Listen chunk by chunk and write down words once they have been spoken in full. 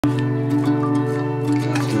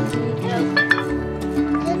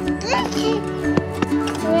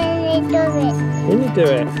Can you do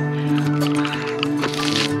it?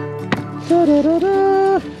 Da, da, da,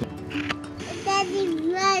 da.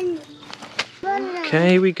 Daddy, run. Okay,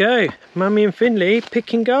 here we go. Mummy and Finley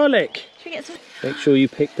picking garlic. Should we get some? Make sure you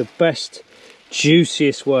pick the best,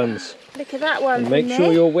 juiciest ones. Look at that one. And make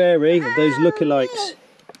sure you're wary of those lookalikes.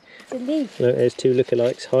 It's a leaf. Look, there's two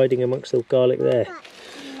lookalikes hiding amongst the garlic there.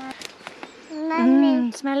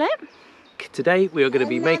 Smell it? Today we are going to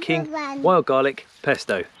be making wild garlic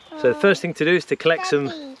pesto. So the first thing to do is to collect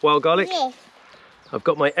some wild garlic. I've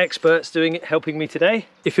got my experts doing it, helping me today.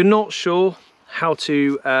 If you're not sure how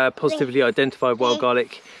to positively identify wild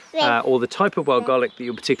garlic or the type of wild garlic that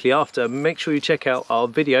you're particularly after, make sure you check out our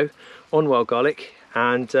video on wild garlic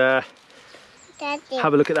and have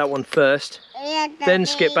a look at that one first. Then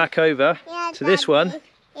skip back over to this one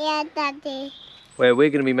where we're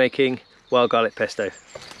going to be making wild garlic pesto.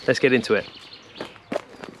 Let's get into it.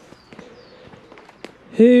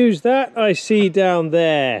 Who's that I see down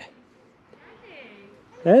there?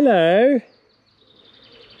 Hello.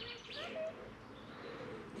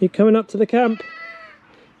 You coming up to the camp?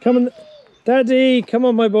 Come on, Daddy, come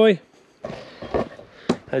on my boy.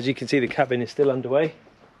 As you can see, the cabin is still underway.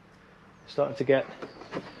 Starting to get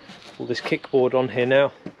all this kickboard on here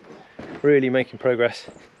now. Really making progress.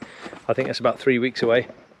 I think that's about 3 weeks away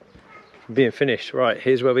from being finished. Right,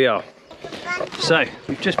 here's where we are. So,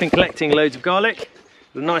 we've just been collecting loads of garlic.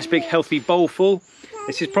 A nice big healthy bowl full.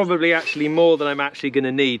 This is probably actually more than I'm actually going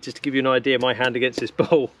to need, just to give you an idea of my hand against this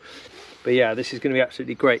bowl. But yeah, this is going to be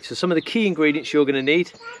absolutely great. So some of the key ingredients you're going to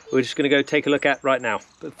need, we're just going to go take a look at right now.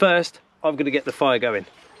 But first, I'm going to get the fire going.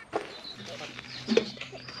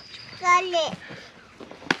 Garlic.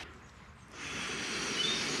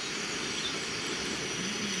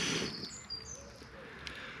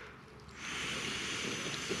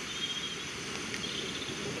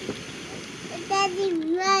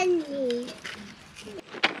 Daddy, run.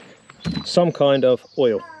 Some kind of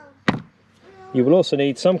oil. You will also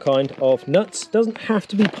need some kind of nuts. Doesn't have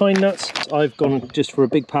to be pine nuts. I've gone just for a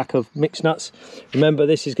big pack of mixed nuts. Remember,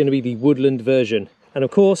 this is going to be the woodland version. And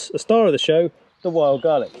of course, a star of the show, the wild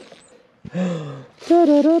garlic. Da,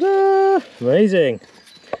 da, da, da. Amazing.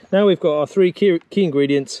 Now we've got our three key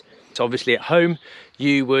ingredients. So obviously at home,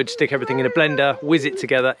 you would stick everything in a blender, whiz it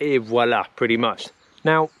together, et voila, pretty much.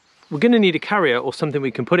 Now, we're going to need a carrier or something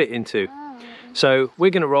we can put it into. So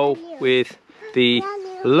we're going to roll with the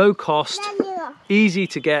low cost, easy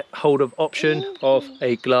to get hold of option of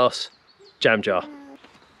a glass jam jar.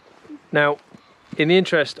 Now, in the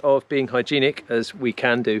interest of being hygienic, as we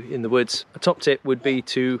can do in the woods, a top tip would be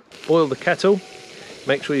to boil the kettle.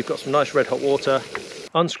 Make sure you've got some nice red hot water,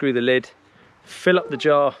 unscrew the lid, fill up the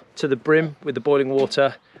jar to the brim with the boiling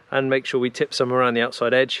water, and make sure we tip some around the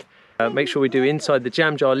outside edge. Make sure we do inside the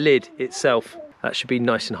jam jar lid itself. That should be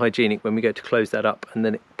nice and hygienic when we go to close that up and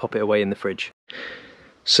then pop it away in the fridge.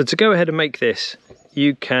 So to go ahead and make this,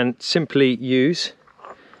 you can simply use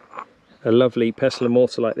a lovely pestle and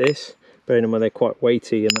mortar like this. Bearing in mind they're quite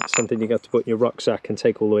weighty, and that's something you have to put in your rucksack and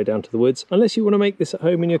take all the way down to the woods. Unless you want to make this at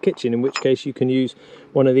home in your kitchen, in which case you can use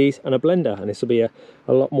one of these and a blender, and this will be a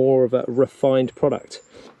lot more of a refined product.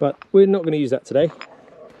 But we're not going to use that today.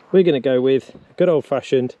 We're going to go with a good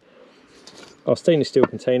old-fashioned our stainless steel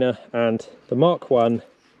container and the Mark 1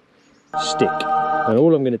 stick. And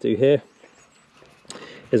all I'm going to do here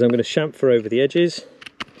is I'm going to chamfer over the edges.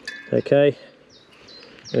 Okay,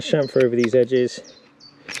 I'm going to chamfer over these edges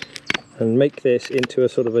and make this into a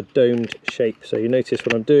sort of a domed shape. So you notice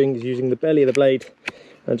what I'm doing is using the belly of the blade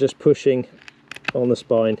and just pushing on the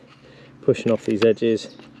spine, pushing off these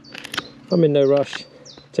edges. I'm in no rush,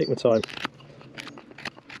 take my time.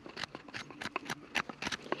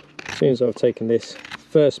 As soon as I've taken this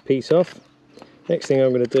first piece off, next thing I'm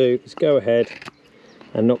going to do is go ahead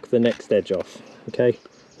and knock the next edge off. Okay,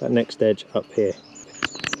 that next edge up here.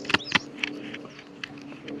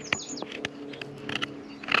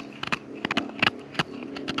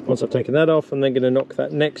 Once I've taken that off, I'm then going to knock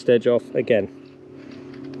that next edge off again.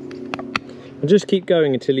 And just keep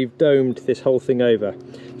going until you've domed this whole thing over.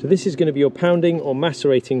 So this is going to be your pounding or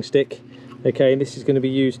macerating stick. Okay, and this is going to be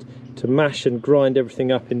used to mash and grind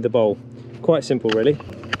everything up in the bowl. Quite simple, really.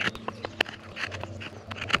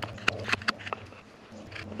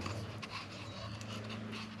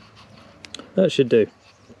 That should do.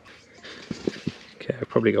 Okay, I've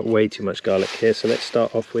probably got way too much garlic here, so let's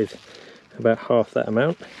start off with about half that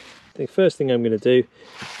amount. The first thing I'm going to do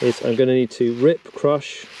is I'm going to need to rip,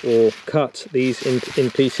 crush or cut these in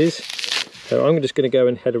pieces. So I'm just going to go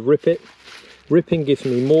ahead and rip it. Ripping gives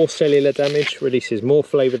me more cellular damage, releases more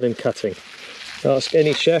flavour than cutting. Ask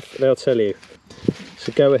any chef, they'll tell you.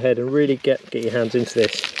 So go ahead and really get your hands into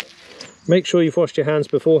this. Make sure you've washed your hands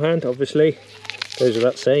beforehand, obviously. Goes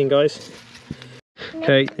without saying, guys.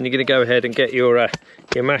 Okay, then you're going to go ahead and get your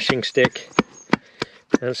mashing stick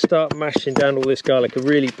and start mashing down all this garlic and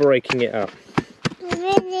really breaking it up.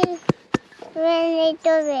 Really do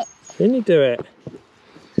it. Finley, do it.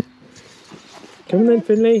 Come on then,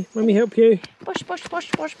 Finley. Mummy help you. Push, push,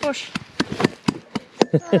 push, push, push.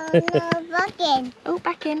 Oh no, back in. Oh,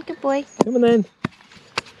 back in. Good boy. Come on then.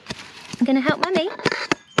 I'm going to help Mummy.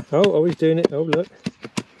 Oh, he's doing it. Oh, look.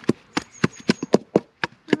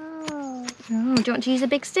 Oh. Oh, do you want to use a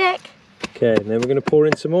big stick? Okay, and then we're going to pour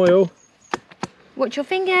in some oil. Watch your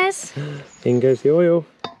fingers. In goes the oil.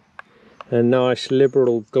 A nice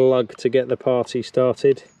liberal glug to get the party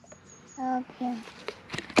started. Okay.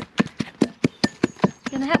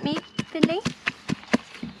 You want to help me, Finley?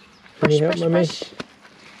 Can you Push, help, push, Mummy? push.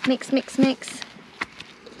 Mix, mix, mix.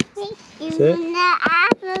 You it.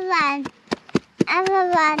 want other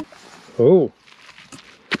one. Oh,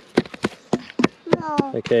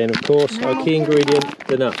 No. okay, and of course our key ingredient,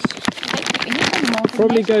 the nuts. We need some more,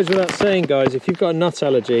 Probably Finley. goes without saying, guys, if you've got a nut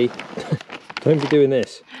allergy, don't be doing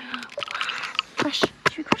this. Crush.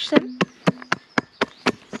 Should we crush them?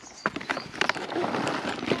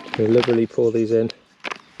 We liberally pour these in.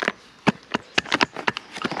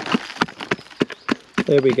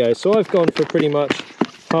 There we go. So I've gone for pretty much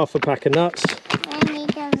half a pack of nuts. Really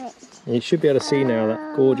do it. And you should be able to see now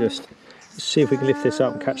that gorgeous. Let's see if we can lift this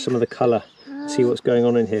up and catch some of the colour. See what's going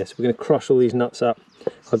on in here. So we're going to crush all these nuts up.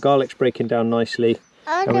 Our garlic's breaking down nicely,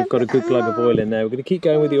 and we've got a good glug of oil in there. We're going to keep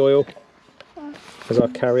going with the oil as our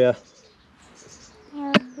carrier.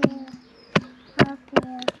 Help you. Help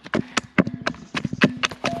you.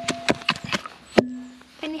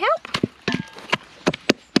 Can you help?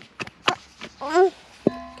 Oh,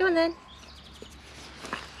 Go on then.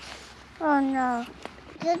 oh no.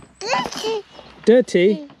 Good.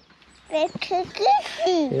 Dirty. Good.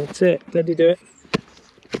 That's it. Let you do it.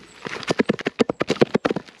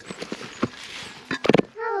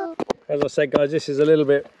 Oh. As I said, guys, this is a little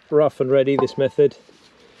bit rough and ready, this method.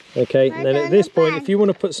 Okay, and then at this point, if you want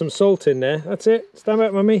to put some salt in there, that's it. Stand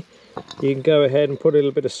back, Mummy. You can go ahead and put a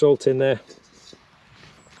little bit of salt in there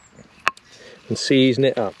and season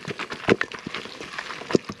it up.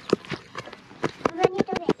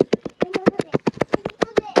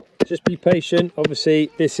 Just be patient.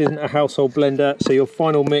 Obviously, this isn't a household blender, so your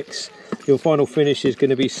final mix, your final finish is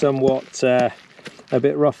going to be somewhat a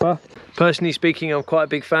bit rougher. Personally speaking, I'm quite a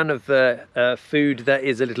big fan of food that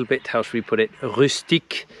is a little bit, how should we put it,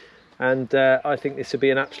 rustic. And I think this would be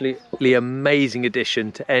an absolutely amazing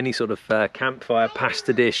addition to any sort of campfire,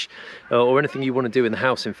 pasta dish, or anything you want to do in the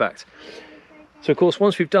house, in fact. So of course,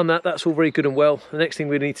 once we've done that, that's all very good and well. The next thing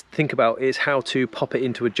we need to think about is how to pop it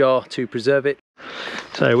into a jar to preserve it.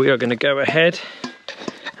 So we are going to go ahead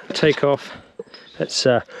and take off. Let's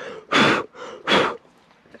right,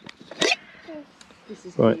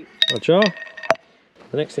 our jar.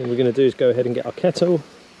 The next thing we're going to do is go ahead and get our kettle.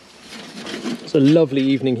 It's a lovely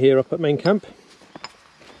evening here up at main camp.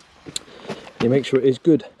 You make sure it is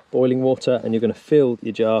good boiling water, and you're going to fill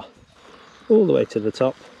your jar all the way to the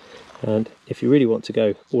top. And if you really want to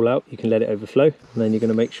go all out, you can let it overflow, and then you're going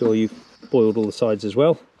to make sure you've boiled all the sides as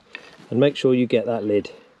well, and make sure you get that lid.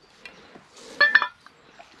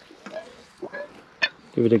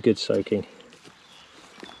 Give it a good soaking.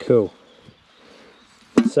 Cool.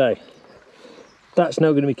 So that's now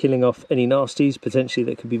going to be killing off any nasties potentially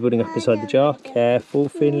that could be budding up inside the jar. Careful,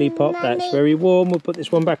 Finley pop, that's very warm. We'll put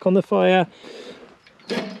this one back on the fire.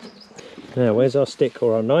 Now where's our stick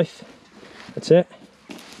or our knife? That's it.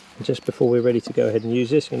 And just before we're ready to go ahead and use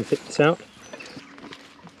this, I'm going to take this out.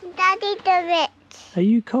 Daddy do it. Are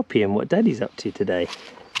you copying what Daddy's up to today?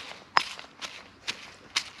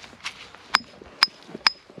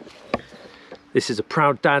 This is a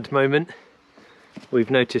proud dad moment. We've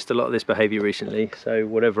noticed a lot of this behaviour recently, so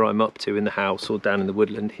whatever I'm up to in the house or down in the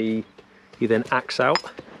woodland, he then acts out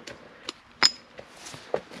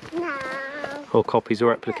No. or copies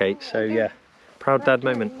or replicates. So yeah, proud dad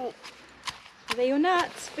moment. Are they your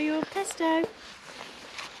nuts for your pesto?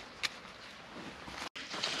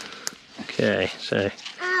 Okay, so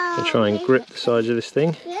I'll try and grip the sides of this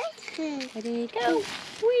thing. Ready, go.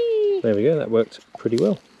 Whee! There we go, that worked pretty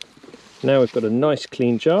well. Now we've got a nice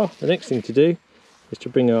clean jar. The next thing to do is to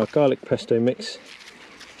bring our garlic pesto mix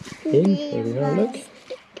in. There we are, look.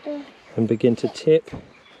 And begin to tip.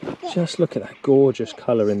 Just look at that gorgeous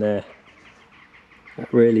colour in there.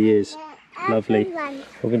 That really is lovely.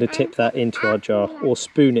 We're going to tip that into our jar, or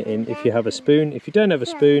spoon it in if you have a spoon. If you don't have a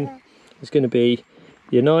spoon, it's going to be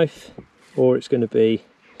your knife, or it's going to be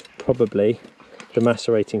probably the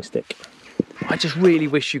macerating stick. I just really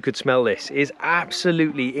wish you could smell this. It is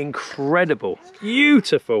absolutely incredible,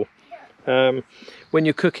 beautiful. When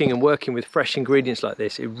you're cooking and working with fresh ingredients like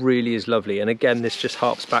this, it really is lovely. And again, this just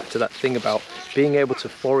harps back to that thing about being able to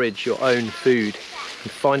forage your own food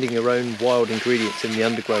and finding your own wild ingredients in the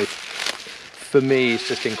undergrowth. For me, it's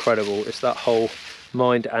just incredible. It's that whole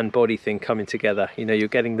mind and body thing coming together. You know, you're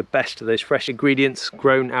getting the best of those fresh ingredients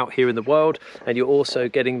grown out here in the wild, and you're also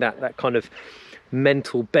getting that kind of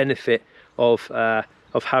mental benefit of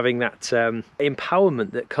having that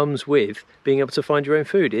empowerment that comes with being able to find your own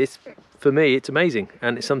food. It's, for me, it's amazing,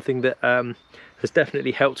 and it's something that has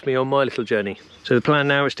definitely helped me on my little journey. So the plan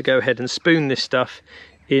now is to go ahead and spoon this stuff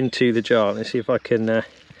into the jar. Let's see if I can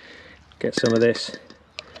get some of this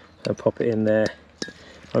and pop it in there.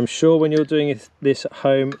 I'm sure when you're doing this at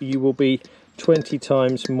home, you will be 20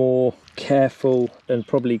 times more careful and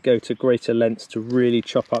probably go to greater lengths to really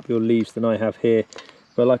chop up your leaves than I have here.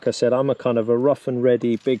 But like I said, I'm a kind of a rough and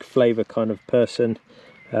ready, big flavour kind of person,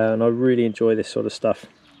 and I really enjoy this sort of stuff.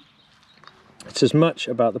 It's as much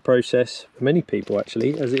about the process, for many people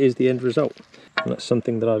actually, as it is the end result. And that's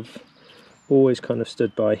something that I've always kind of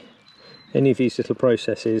stood by. Any of these little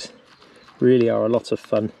processes really are a lot of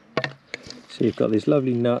fun. So you've got these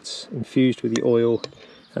lovely nuts infused with the oil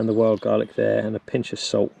and the wild garlic there, and a pinch of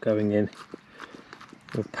salt going in.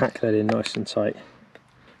 We'll pack that in nice and tight.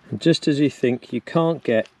 And just as you think you can't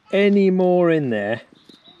get any more in there,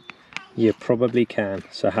 you probably can.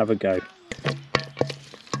 So have a go.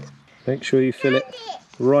 Make sure you fill it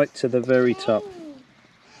right to the very top.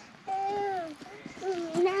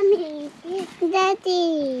 Mommy,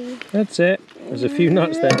 Daddy. That's it. There's a few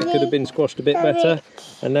nuts there that could have been squashed a bit better.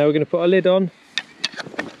 And now we're going to put a lid on.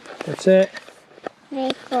 That's it.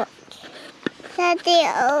 Very good. Daddy,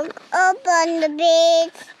 open the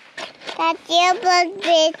bit. Daddy, open the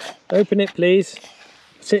bit. Open it, please.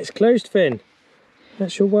 That's it, it's closed, Finn.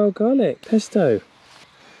 That's your wild garlic pesto.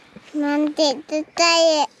 Mum did the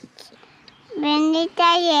diet. Mummy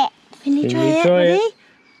diet. Finley, try Finley, it. try it.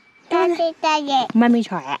 Ready? Daddy diet. Mummy,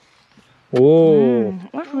 try it. Whoa.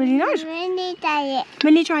 That's really nice. Mummy diet.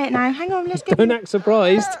 Finley, try it now. Hang on, let's get Don't act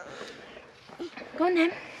surprised. Go on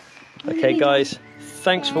then. Okay guys,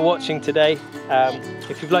 thanks for watching today.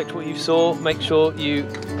 If you've liked what you saw, make sure you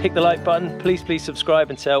hit the like button. Please subscribe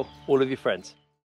and tell all of your friends.